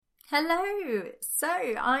Hello! So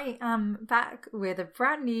I am back with a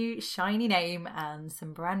brand new shiny name and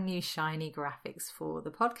some brand new shiny graphics for the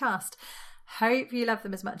podcast. Hope you love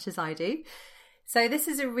them as much as I do. So this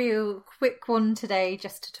is a real quick one today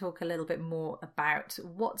just to talk a little bit more about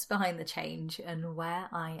what's behind the change and where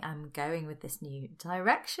I am going with this new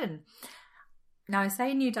direction. Now I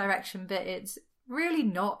say new direction, but it's really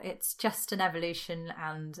not. It's just an evolution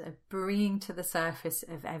and a bringing to the surface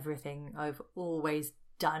of everything I've always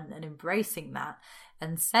done and embracing that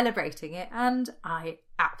and celebrating it, and I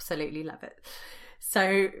absolutely love it.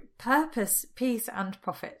 So purpose, peace and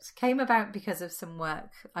profit came about because of some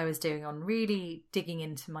work I was doing on really digging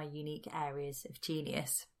into my unique areas of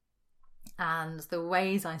genius and the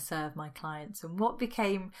ways I serve my clients. And what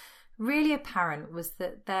became really apparent was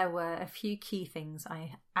that there were a few key things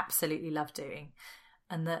I absolutely love doing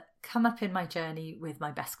and that come up in my journey with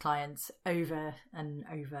my best clients over and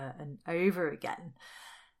over and over again.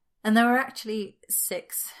 And there were actually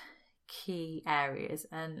 6 key areas.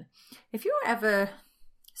 And if you're ever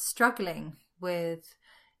struggling with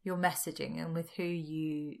your messaging and with who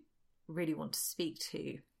you really want to speak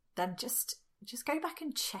to, then just go back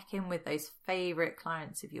and check in with those favourite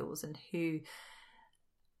clients of yours and who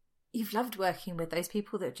you've loved working with, those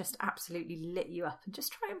people that just absolutely lit you up, and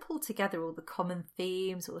just try and pull together all the common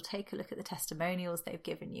themes or take a look at the testimonials they've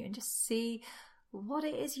given you and just see what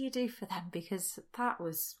it is you do for them, because that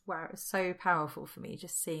was where it was so powerful for me,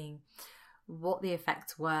 just seeing what the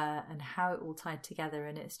effects were and how it all tied together.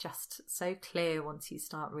 And it's just so clear once you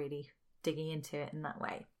start really digging into it in that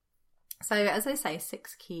way. So as I say,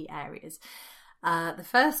 6 key areas. The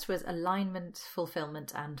first was alignment,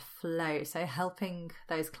 fulfillment and flow. So helping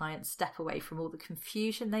those clients step away from all the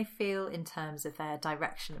confusion they feel in terms of their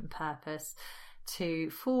direction and purpose, to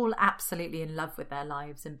fall absolutely in love with their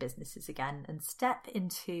lives and businesses again and step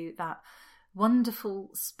into that wonderful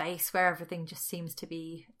space where everything just seems to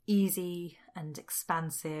be easy and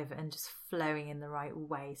expansive and just flowing in the right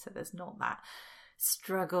way. So there's not that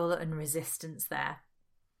struggle and resistance there.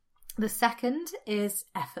 The second is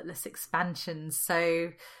effortless expansion.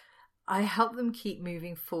 So I help them keep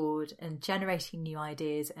moving forward and generating new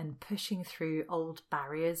ideas and pushing through old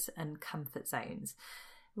barriers and comfort zones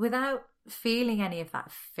without feeling any of that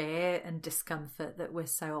fear and discomfort that we're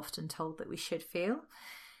so often told that we should feel.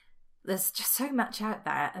 There's just so much out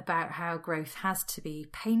there about how growth has to be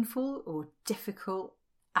painful or difficult,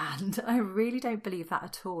 and I really don't believe that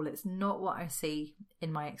at all. It's not what I see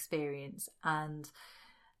in my experience, and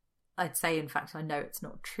I'd say, in fact, I know it's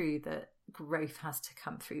not true that growth has to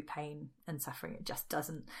come through pain and suffering. It just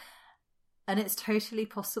doesn't. And it's totally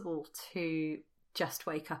possible to just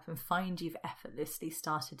wake up and find you've effortlessly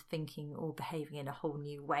started thinking or behaving in a whole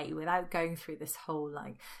new way without going through this whole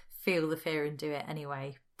feel the fear and do it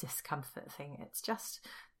anyway discomfort thing. It's just,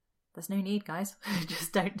 there's no need, guys.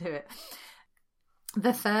 Just don't do it.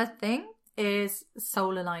 The third thing is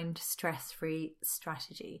soul aligned, stress-free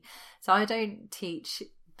strategy. So I don't teach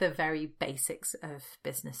the very basics of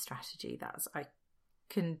business strategy. I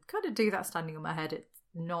can kind of do that standing on my head. It's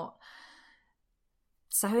not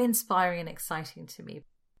so inspiring and exciting to me.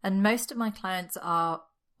 And most of my clients are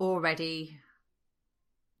already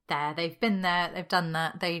there. They've been there, they've done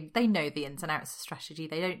that. They know the ins and outs of strategy.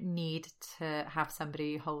 They don't need to have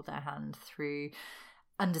somebody hold their hand through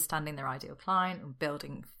understanding their ideal client and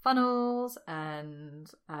building funnels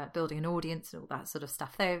and building an audience and all that sort of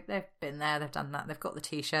stuff. They've been there, they've done that. They've got the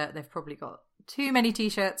t-shirt. They've probably got too many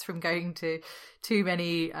t-shirts from going to too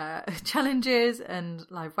many challenges and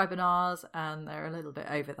live webinars, and they're a little bit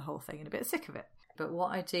over the whole thing and a bit sick of it. But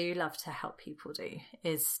what I do love to help people do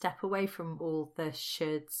is step away from all the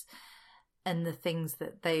shoulds and the things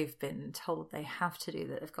that they've been told they have to do,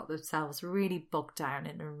 that they've got themselves really bogged down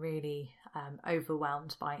in and really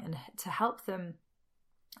overwhelmed by, and to help them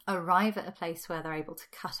arrive at a place where they're able to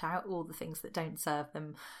cut out all the things that don't serve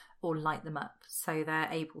them or light them up, so they're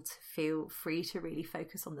able to feel free to really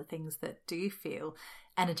focus on the things that do feel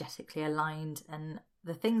energetically aligned and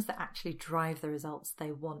the things that actually drive the results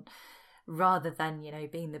they want, rather than,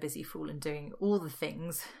 being the busy fool and doing all the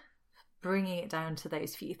things, bringing it down to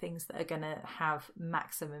those few things that are going to have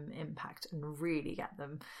maximum impact and really get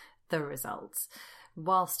them the results,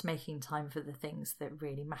 whilst making time for the things that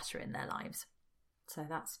really matter in their lives. So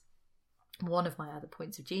that's one of my other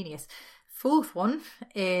points of genius. Fourth one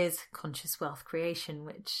is conscious wealth creation,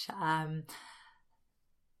 which I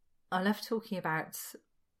love talking about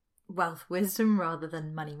wealth wisdom rather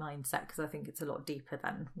than money mindset, because I think it's a lot deeper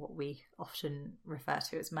than what we often refer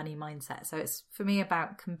to as money mindset. So it's, for me,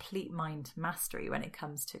 about complete mind mastery when it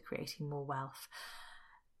comes to creating more wealth,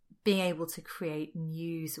 being able to create, and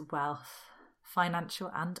use wealth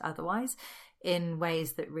financial and otherwise, in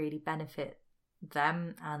ways that really benefit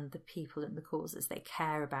them and the people and the causes they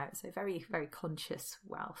care about. So very, very conscious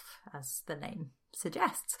wealth, as the name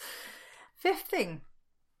suggests. Fifth thing,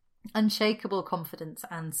 unshakable confidence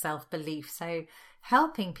and self-belief. So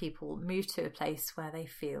helping people move to a place where they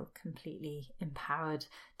feel completely empowered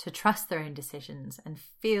to trust their own decisions and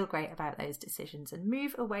feel great about those decisions, and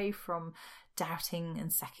move away from doubting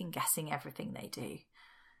and second guessing everything they do.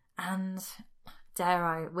 And dare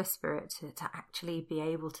I whisper it, to actually be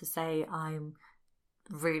able to say, I'm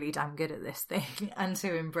really damn good at this thing, and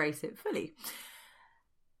to embrace it fully.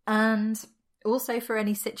 And also for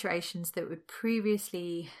any situations that would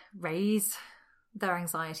previously raise their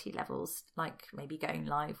anxiety levels, like maybe going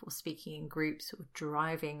live or speaking in groups, or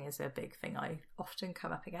driving is a big thing I often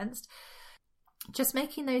come up against. Just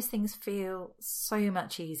making those things feel so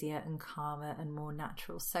much easier and calmer and more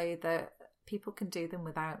natural, so that people can do them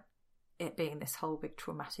without it being this whole big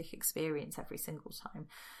traumatic experience every single time.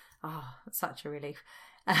 Oh, it's such a relief.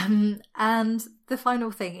 And the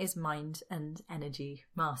final thing is mind and energy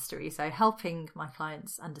mastery. So helping my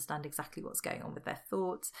clients understand exactly what's going on with their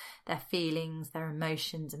thoughts, their feelings, their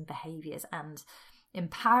emotions and behaviours, and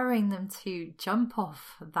empowering them to jump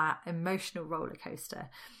off that emotional roller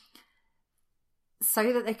coaster,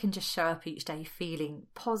 so that they can just show up each day feeling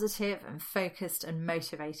positive and focused and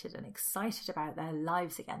motivated and excited about their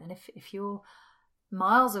lives again. And if you're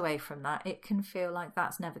miles away from that, it can feel like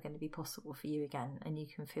that's never going to be possible for you again, and you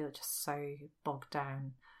can feel just so bogged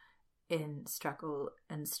down in struggle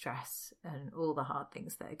and stress and all the hard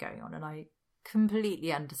things that are going on. And I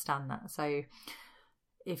completely understand that. So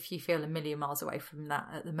if you feel a million miles away from that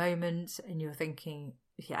at the moment and you're thinking,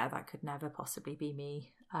 yeah, that could never possibly be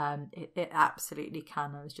me, it absolutely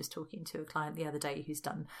can. I was just talking to a client the other day who's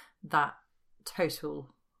done that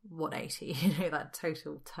total 180, that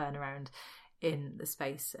total turnaround in the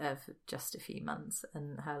space of just a few months,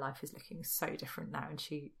 and her life is looking so different now, and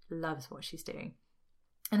she loves what she's doing.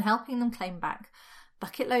 And helping them claim back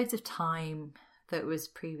bucket loads of time that was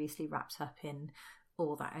previously wrapped up in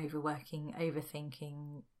all that overworking,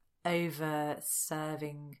 overthinking, over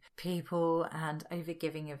serving people, and over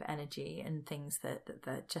giving of energy, and things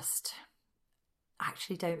that just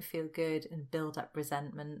actually don't feel good and build up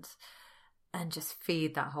resentment and just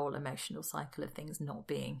feed that whole emotional cycle of things not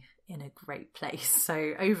being in a great place.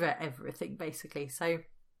 So over everything, basically. So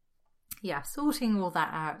yeah, sorting all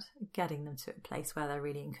that out, getting them to a place where they're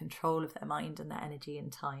really in control of their mind and their energy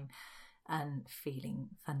and time, and feeling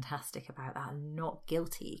fantastic about that, and not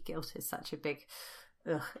guilty. Guilt is such a big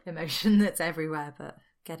emotion that's everywhere, but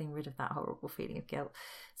getting rid of that horrible feeling of guilt.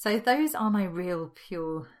 So those are my real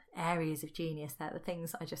pure areas of genius. They're the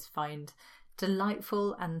things I just find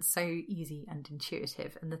delightful and so easy and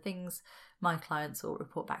intuitive, and the things my clients all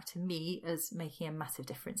report back to me as making a massive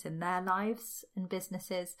difference in their lives and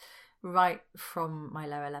businesses, right from my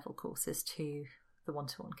lower level courses to the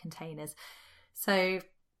one-to-one containers. So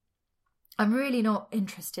I'm really not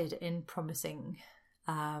interested in promising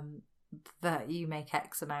that you make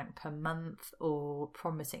X amount per month, or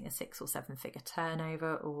promising a 6 or 7 figure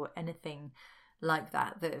turnover, or anything like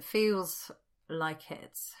that. That feels like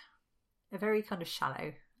it's a very kind of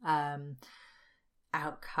shallow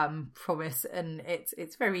outcome promise, and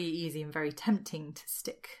it's very easy and very tempting to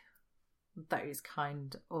stick those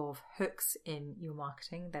kind of hooks in your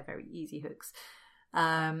marketing. They're very easy hooks, but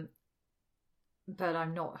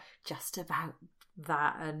I'm not just about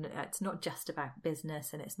that, and it's not just about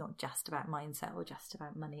business, and it's not just about mindset or just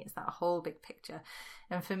about money. It's that whole big picture,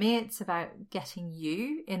 and for me it's about getting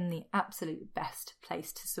you in the absolute best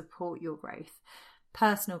place to support your growth,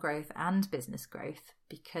 personal growth and business growth,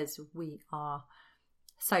 because we are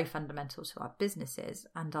so fundamental to our businesses,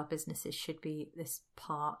 and our businesses should be this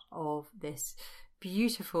part of this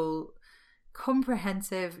beautiful,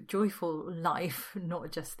 comprehensive, joyful life,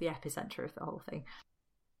 not just the epicenter of the whole thing.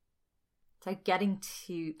 So getting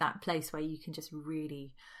to that place where you can just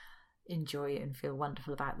really enjoy and feel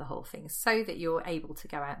wonderful about the whole thing, so that you're able to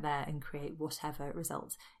go out there and create whatever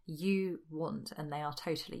results you want, and they are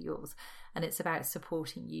totally yours. And it's about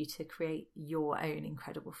supporting you to create your own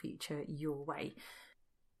incredible future your way.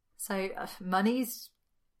 So money's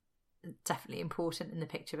definitely important in the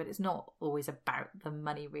picture, but it's not always about the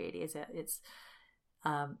money, really, is it? It's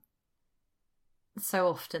so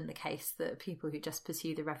often the case that people who just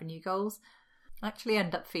pursue the revenue goals actually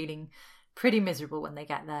end up feeling pretty miserable when they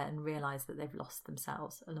get there and realise that they've lost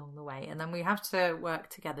themselves along the way. And then we have to work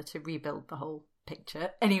together to rebuild the whole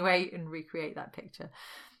picture anyway, and recreate that picture.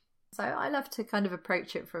 So I love to kind of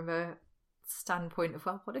approach it from a standpoint of,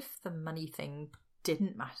 well, what if the money thing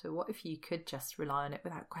didn't matter? What if you could just rely on it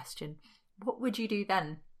without question? what would you do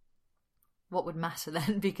then? What would matter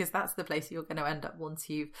then? Because that's the place you're going to end up once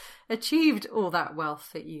you've achieved all that wealth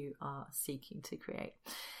that you are seeking to create.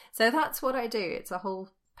 So that's what I do. It's a whole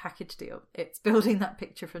package deal. It's building that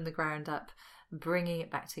picture from the ground up, bringing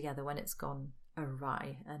it back together when it's gone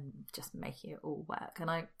awry, and just making it all work. And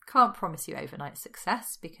I can't promise you overnight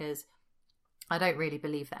success, because I don't really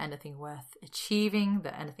believe that anything worth achieving,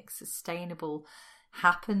 that anything sustainable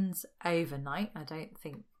happens overnight. I don't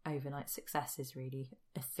think overnight success is really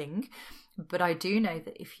a thing. But I do know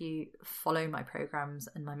that if you follow my programs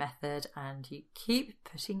and my method and you keep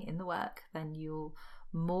putting in the work, then you'll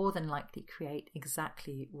more than likely create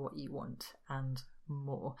exactly what you want and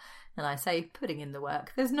more. And I say putting in the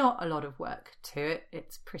work, there's not a lot of work to it.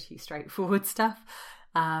 It's pretty straightforward stuff.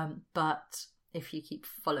 But if you keep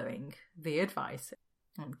following the advice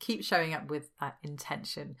and keep showing up with that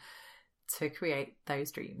intention to create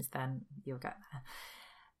those dreams, then you'll get there.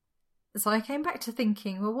 So I came back to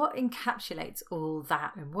thinking, well, what encapsulates all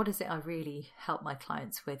that, and what is it I really help my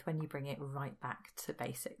clients with when you bring it right back to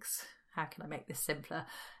basics? How can I make this simpler?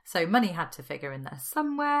 So money had to figure in there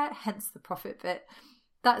somewhere, hence the profit bit.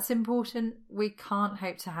 That's important. We can't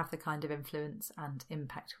hope to have the kind of influence and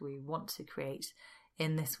impact we want to create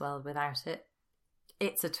in this world without it.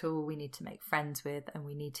 It's a tool we need to make friends with, and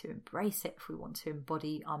we need to embrace it if we want to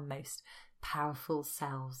embody our most powerful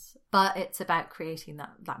selves. But it's about creating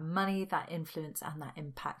that money, that influence, and that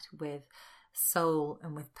impact with soul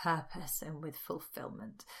and with purpose and with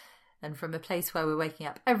fulfillment. And from a place where we're waking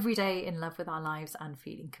up every day in love with our lives and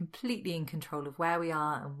feeling completely in control of where we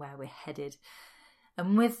are and where we're headed.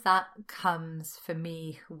 And with that comes, for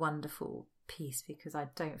me, wonderful peace, because I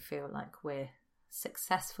don't feel like we're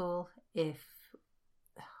successful if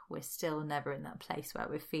we're still never in that place where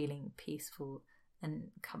we're feeling peaceful and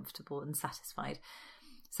comfortable and satisfied.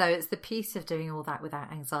 So it's the peace of doing all that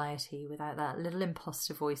without anxiety, without that little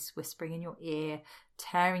imposter voice whispering in your ear,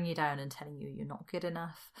 tearing you down and telling you you're not good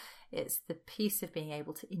enough. It's the peace of being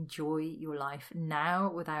able to enjoy your life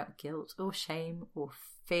now without guilt or shame or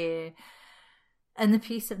fear. And the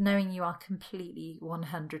peace of knowing you are completely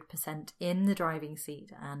 100% in the driving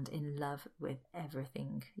seat and in love with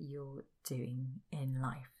everything you're doing in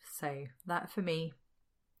life. So that for me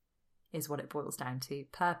is what it boils down to.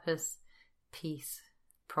 Purpose, peace,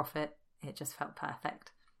 profit. It just felt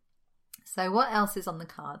perfect. So what else is on the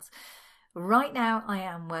cards? Right now I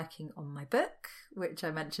am working on my book, which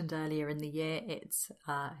I mentioned earlier in the year. It's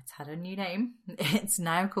had a new name. It's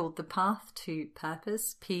now called The Path to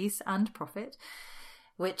Purpose, Peace and Profit,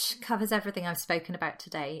 which covers everything I've spoken about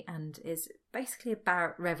today and is basically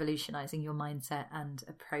about revolutionising your mindset and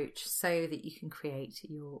approach so that you can create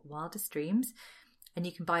your wildest dreams. And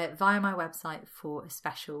you can buy it via my website for a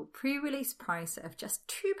special pre-release price of just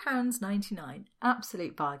 £2.99.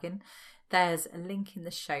 Absolute bargain. There's a link in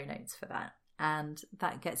the show notes for that. And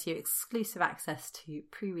that gets you exclusive access to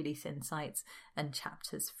pre-release insights and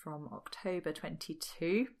chapters from October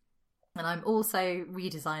 22. And I'm also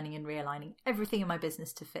redesigning and realigning everything in my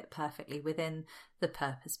business to fit perfectly within the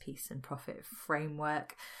purpose, peace and profit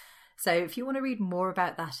framework. So if you want to read more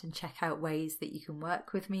about that and check out ways that you can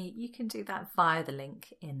work with me, you can do that via the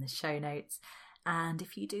link in the show notes. And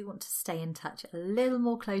if you do want to stay in touch a little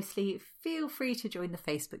more closely, feel free to join the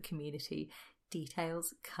Facebook community.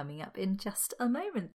 Details coming up in just a moment.